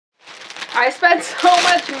I spent so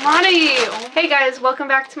much money! Hey guys, welcome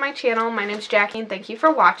back to my channel. My name's Jackie and thank you for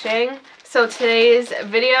watching. So today's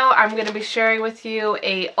video, I'm going to be sharing with you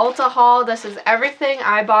a Ulta haul. This is everything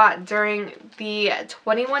I bought during the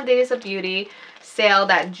 21 Days of Beauty sale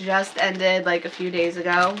that just ended like a few days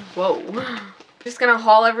ago. Whoa. Just gonna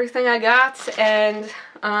haul everything I got and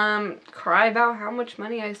cry about how much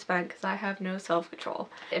money I spent because I have no self-control.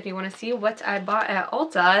 If you want to see what I bought at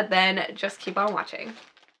Ulta, then just keep on watching.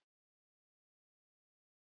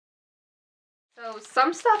 So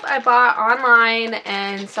some stuff I bought online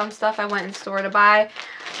and some stuff I went in store to buy.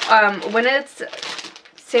 When it's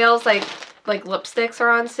sales like lipsticks are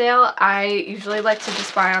on sale, I usually like to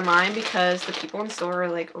just buy online because the people in store are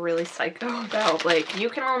like really psycho about like, you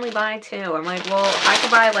can only buy 2. I'm like, well, I could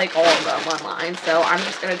buy like all of them online, so I'm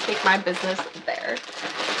just gonna take my business there.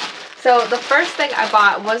 So the first thing I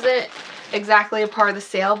bought wasn't exactly a part of the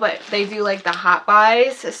sale, but they do like the hot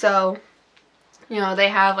buys. So you know, they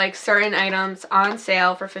have like certain items on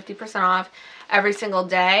sale for 50% off every single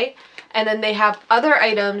day. And then they have other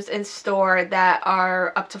items in store that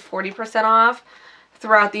are up to 40% off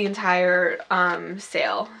throughout the entire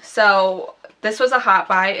sale. So this was a hot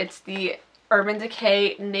buy. It's the Urban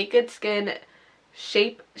Decay Naked Skin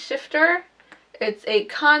Shape Shifter. It's a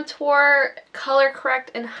contour, color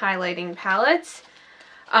correct, and highlighting palette.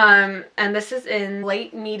 And this is in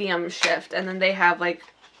light medium shift. And then they have like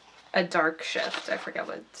a dark shift. I forget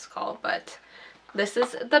what it's called, but this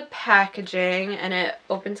is the packaging and it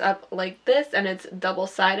opens up like this and it's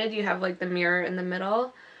double-sided. You have like the mirror in the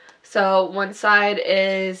middle. So one side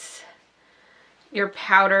is your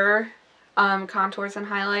powder contours and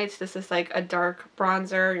highlights. This is like a dark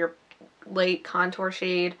bronzer, your light contour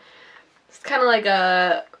shade. It's kind of like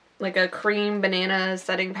a cream banana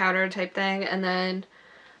setting powder type thing, and then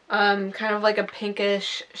kind of like a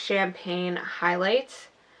pinkish champagne highlight.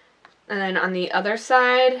 And then on the other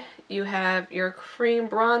side, you have your cream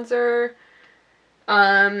bronzer,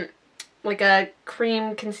 like a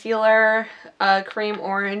cream concealer, a cream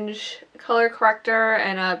orange color corrector,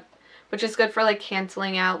 and which is good for like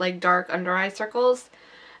canceling out like dark under eye circles.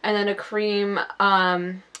 And then a cream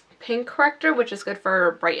pink corrector, which is good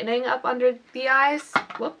for brightening up under the eyes.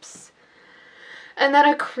 Whoops. And then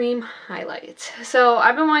a cream highlight. So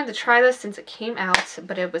I've been wanting to try this since it came out,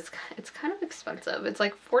 but it's kind of expensive. It's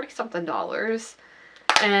like $40-something.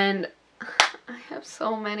 And I have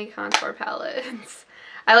so many contour palettes.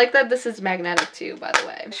 I like that this is magnetic too, by the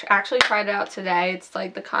way. I actually tried it out today. It's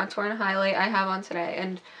like the contour and highlight I have on today,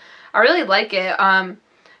 and I really like it.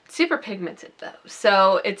 It's super pigmented though,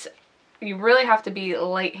 so you really have to be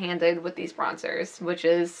light-handed with these bronzers, which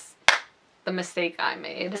is the mistake I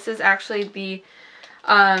made. This is actually the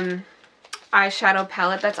eyeshadow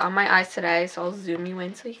palette that's on my eyes today, so I'll zoom you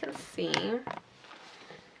in so you can see.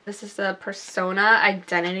 This is the Persona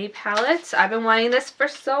Identity palette. I've been wanting this for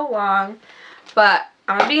so long, but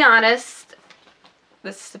I'm gonna be honest,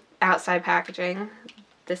 this is the outside packaging,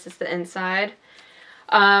 this is the inside.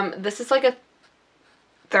 This is like a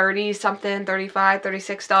 $30-something, $35,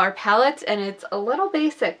 $36 palette, and it's a little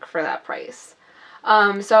basic for that price.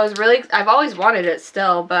 So I've always wanted it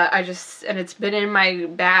still, but and it's been in my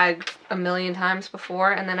bag a million times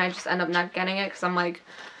before, and then I just end up not getting it because I'm like,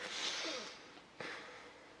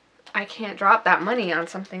 I can't drop that money on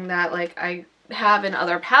something that like I have in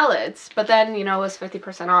other palettes. But then, you know, it was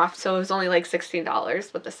 50% off, so it was only like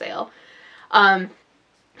 $16 with the sale.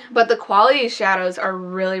 But the quality shadows are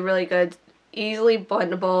really, really good, easily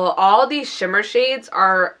blendable. All these shimmer shades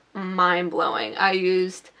are mind-blowing. I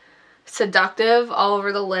used Seductive all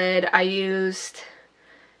over the lid. I used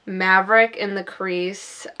Maverick in the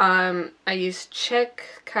crease. I used Chic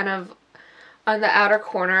kind of on the outer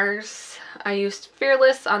corners. I used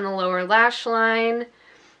Fearless on the lower lash line,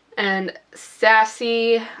 and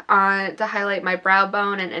Sassy to highlight my brow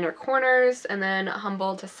bone and inner corners, and then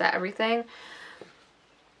Humble to set everything.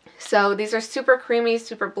 So these are super creamy,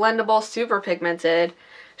 super blendable, super pigmented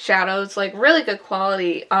shadows, like really good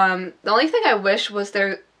quality. The only thing I wish was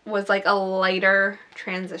there was like a lighter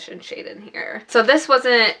transition shade in here. So this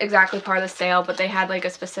wasn't exactly part of the sale, but they had like a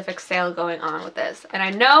specific sale going on with this. And I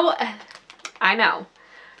know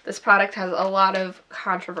this product has a lot of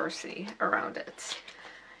controversy around it.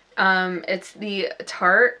 It's the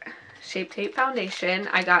Tarte Shape Tape Foundation.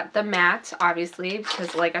 I got the matte, obviously,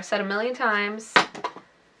 because like I've said a million times,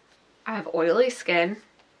 I have oily skin,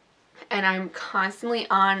 and I'm constantly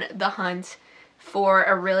on the hunt for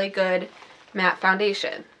a really good matte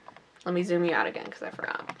foundation. Let me zoom you out again because I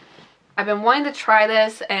forgot. I've been wanting to try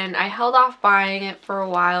this, and I held off buying it for a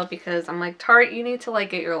while because I'm like, Tarte, you need to like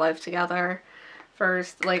get your life together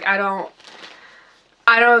first. Like, I don't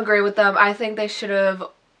I don't agree with them. I think they should have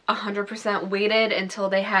 100% waited until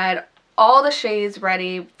they had all the shades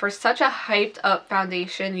ready. For such a hyped up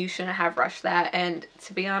foundation, you shouldn't have rushed that. And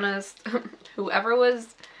to be honest, whoever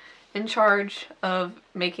was in charge of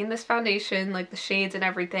making this foundation, like the shades and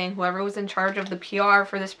everything, whoever was in charge of the PR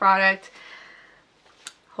for this product,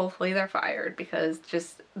 hopefully they're fired, because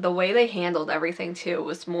just the way they handled everything too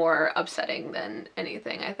was more upsetting than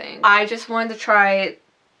anything, I think. I just wanted to try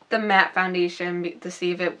the matte foundation to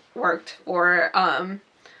see if it worked for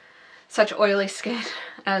such oily skin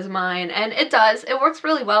as mine, and it does. It works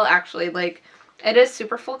really well, actually. Like, it is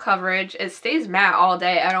super full coverage. It stays matte all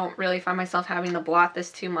day. I don't really find myself having to blot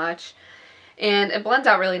this too much, and it blends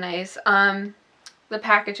out really nice. The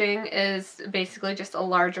packaging is basically just a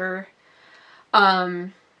larger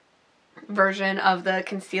version of the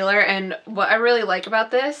concealer, and what I really like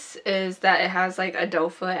about this is that it has like a doe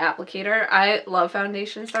foot applicator. I love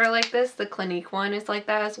foundations that are like this. The Clinique one is like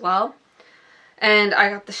that as well. And I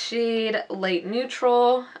got the shade Light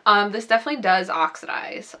Neutral. This definitely does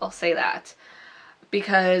oxidize, I'll say that,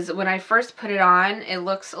 because when I first put it on, it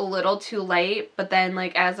looks a little too light, but then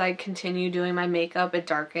like as I continue doing my makeup, it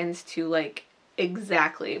darkens to like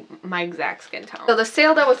exactly my exact skin tone. So the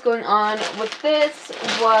sale that was going on with this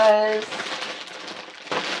was,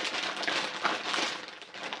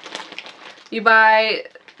 you buy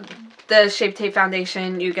the Shape Tape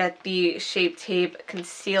foundation, you get the Shape Tape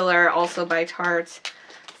concealer, also by Tarte,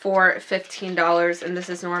 for $15, and this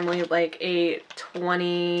is normally like a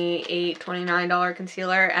 $28, $29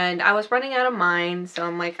 concealer, and I was running out of mine, so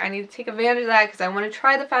I'm like, I need to take advantage of that because I want to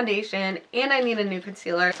try the foundation and I need a new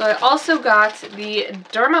concealer. So I also got the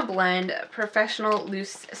Dermablend Professional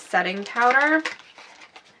Loose Setting Powder.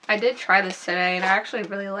 I did try this today and I actually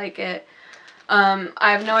really like it.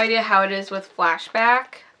 I have no idea how it is with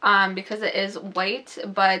flashback because it is white,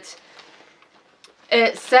 but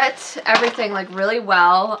it sets everything like really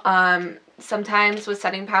well. Sometimes with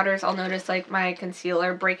setting powders, I'll notice like my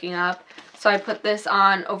concealer breaking up. So I put this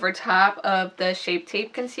on over top of the Shape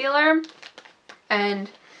Tape concealer and,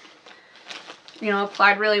 you know,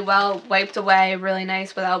 applied really well, wiped away really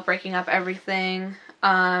nice without breaking up everything.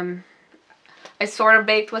 I sort of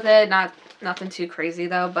baked with it, nothing too crazy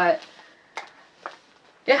though, but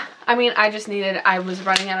yeah, I mean, I was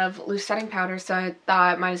running out of loose setting powder, so I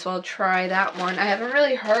thought I might as well try that one. I haven't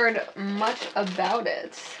really heard much about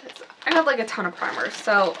it. I got like a ton of primers.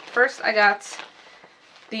 So first I got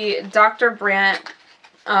the Dr. Brant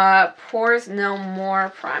Pores No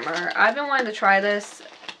More primer. I've been wanting to try this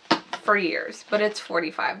for years, but it's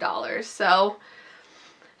 $45. So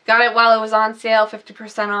got it while it was on sale,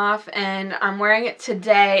 50% off, and I'm wearing it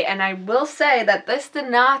today, and I will say that this did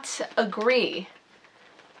not agree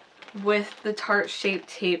with the Tarte Shape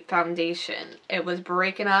Tape foundation. It was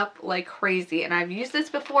breaking up like crazy, and I've used this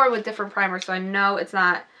before with different primers, so I know it's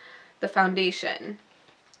not the foundation.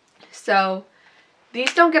 So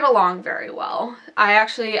these don't get along very well.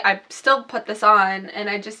 I still put this on, and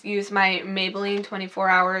I just use my Maybelline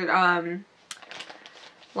 24-hour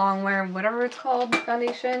long wear, whatever it's called,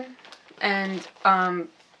 foundation, and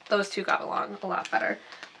those two got along a lot better.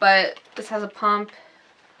 But this has a pump,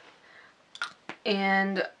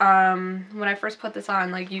 and when I first put this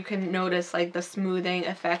on, like, you can notice like the smoothing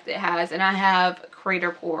effect it has, and I have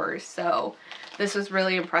crater pores, so this was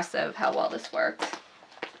really impressive how well this worked.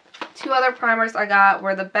 Two other primers I got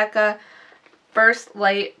were the Becca First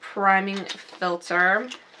Light Priming Filter.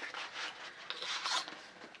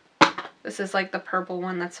 This is like the purple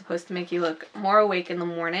one that's supposed to make you look more awake in the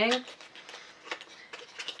morning.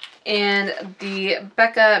 And the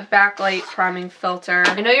Becca Backlight Priming Filter.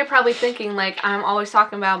 I know you're probably thinking, like, I'm always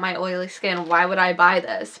talking about my oily skin, why would I buy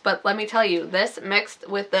this? But let me tell you, this mixed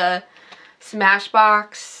with the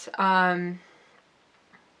Smashbox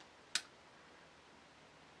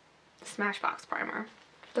primer,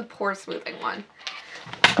 the pore smoothing one.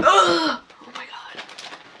 Ugh! Oh my god.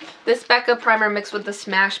 This Becca primer mixed with the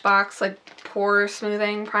Smashbox like pore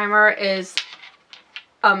smoothing primer is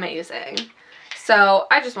amazing. So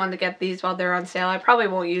I just wanted to get these while they're on sale. I probably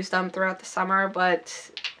won't use them throughout the summer,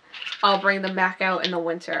 but I'll bring them back out in the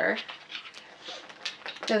winter.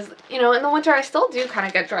 Because, you know, in the winter I still do kind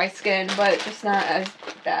of get dry skin, but just not as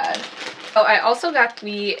bad. Oh, I also got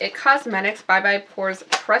the It Cosmetics Bye Bye Pores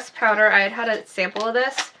Pressed Powder. I had a sample of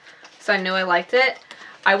this, so I knew I liked it.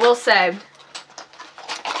 I will say,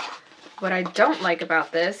 what I don't like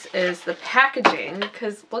about this is the packaging,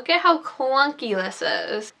 because look at how clunky this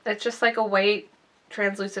is. It's just like a white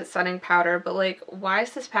translucent setting powder, but like, why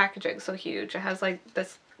is this packaging so huge? It has like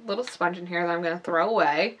this little sponge in here that I'm going to throw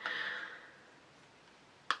away.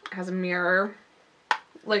 It has a mirror.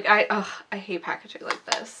 Like, I hate packaging like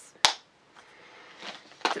this.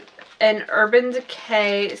 An Urban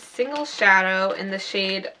Decay Single Shadow in the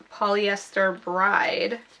shade Polyester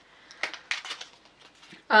Bride.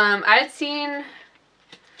 I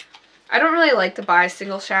don't really like to buy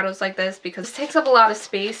single shadows like this because it takes up a lot of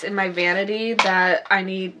space in my vanity that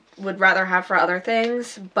I would rather have for other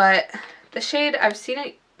things. But the shade, I've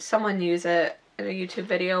seen someone use it in a YouTube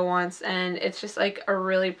video once, and it's just like a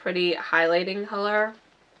really pretty highlighting color.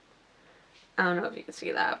 I don't know if you can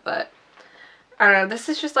see that, but I don't know, this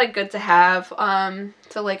is just like good to have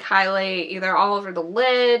to like highlight either all over the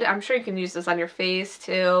lid. I'm sure you can use this on your face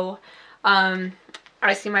too.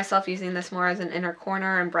 I see myself using this more as an inner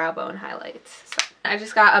corner and brow bone highlights. So I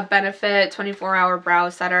just got a Benefit 24-hour brow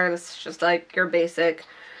setter. This is just like your basic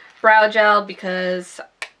brow gel because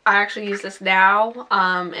I actually use this now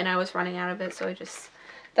and I was running out of it, so I just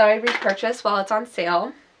thought I'd repurchase while it's on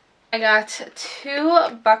sale. I got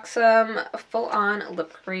 2 Buxom full-on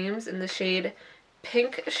lip creams in the shade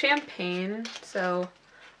Pink Champagne, so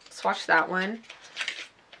let's watch that one.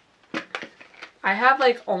 I have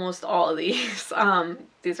like almost all of these.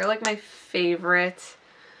 These are like my favorite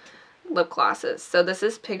lip glosses. So this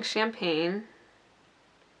is Pink Champagne.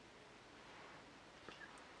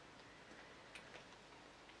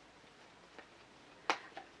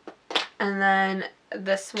 And then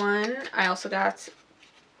this one, I also got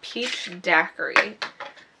Peach Daiquiri.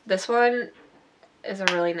 This one is a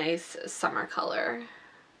really nice summer color.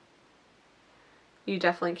 You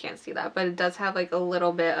definitely can't see that, but it does have like a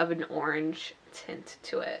little bit of an orange tint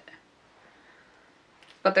to it.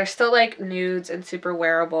 But they're still like nudes and super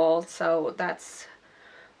wearable, so that's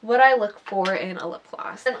what I look for in a lip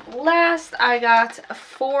gloss. And last, I got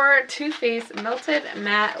 4 Too Faced Melted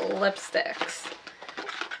Matte Lipsticks.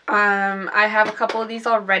 I have a couple of these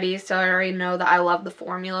already, so I already know that I love the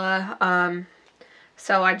formula.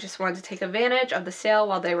 So I just wanted to take advantage of the sale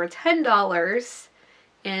while they were $10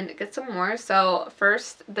 and get some more. So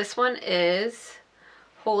first, this one is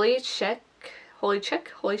Holy Chic, I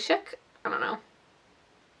don't know.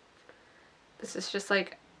 This is just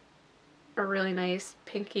like a really nice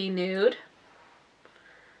pinky nude.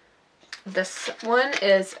 This one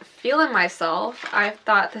is Feelin' Myself. I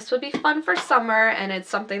thought this would be fun for summer, and it's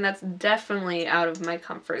something that's definitely out of my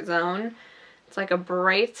comfort zone. It's like a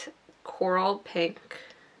bright coral pink.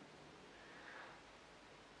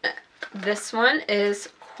 This one is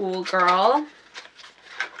Cool Girl.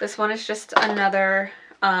 This one is just another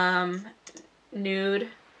nude,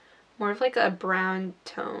 more of like a brown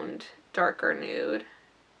toned, darker nude.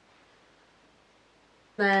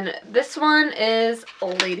 Then this one is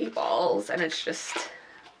Lady Balls, and it's just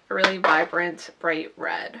a really vibrant, bright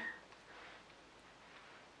red.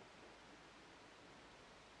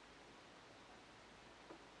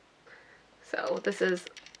 So this is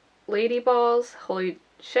Lady Balls, Holy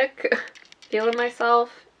Chic, Feelin'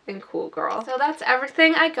 Myself, and Cool Girl. So that's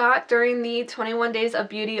everything I got during the 21 Days of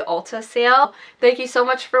Beauty Ulta sale. Thank you so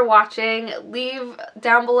much for watching. Leave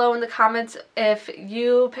down below in the comments if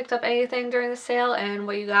you picked up anything during the sale and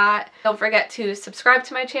what you got. Don't forget to subscribe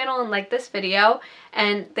to my channel and like this video.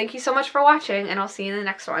 And thank you so much for watching, and I'll see you in the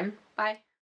next one. Bye.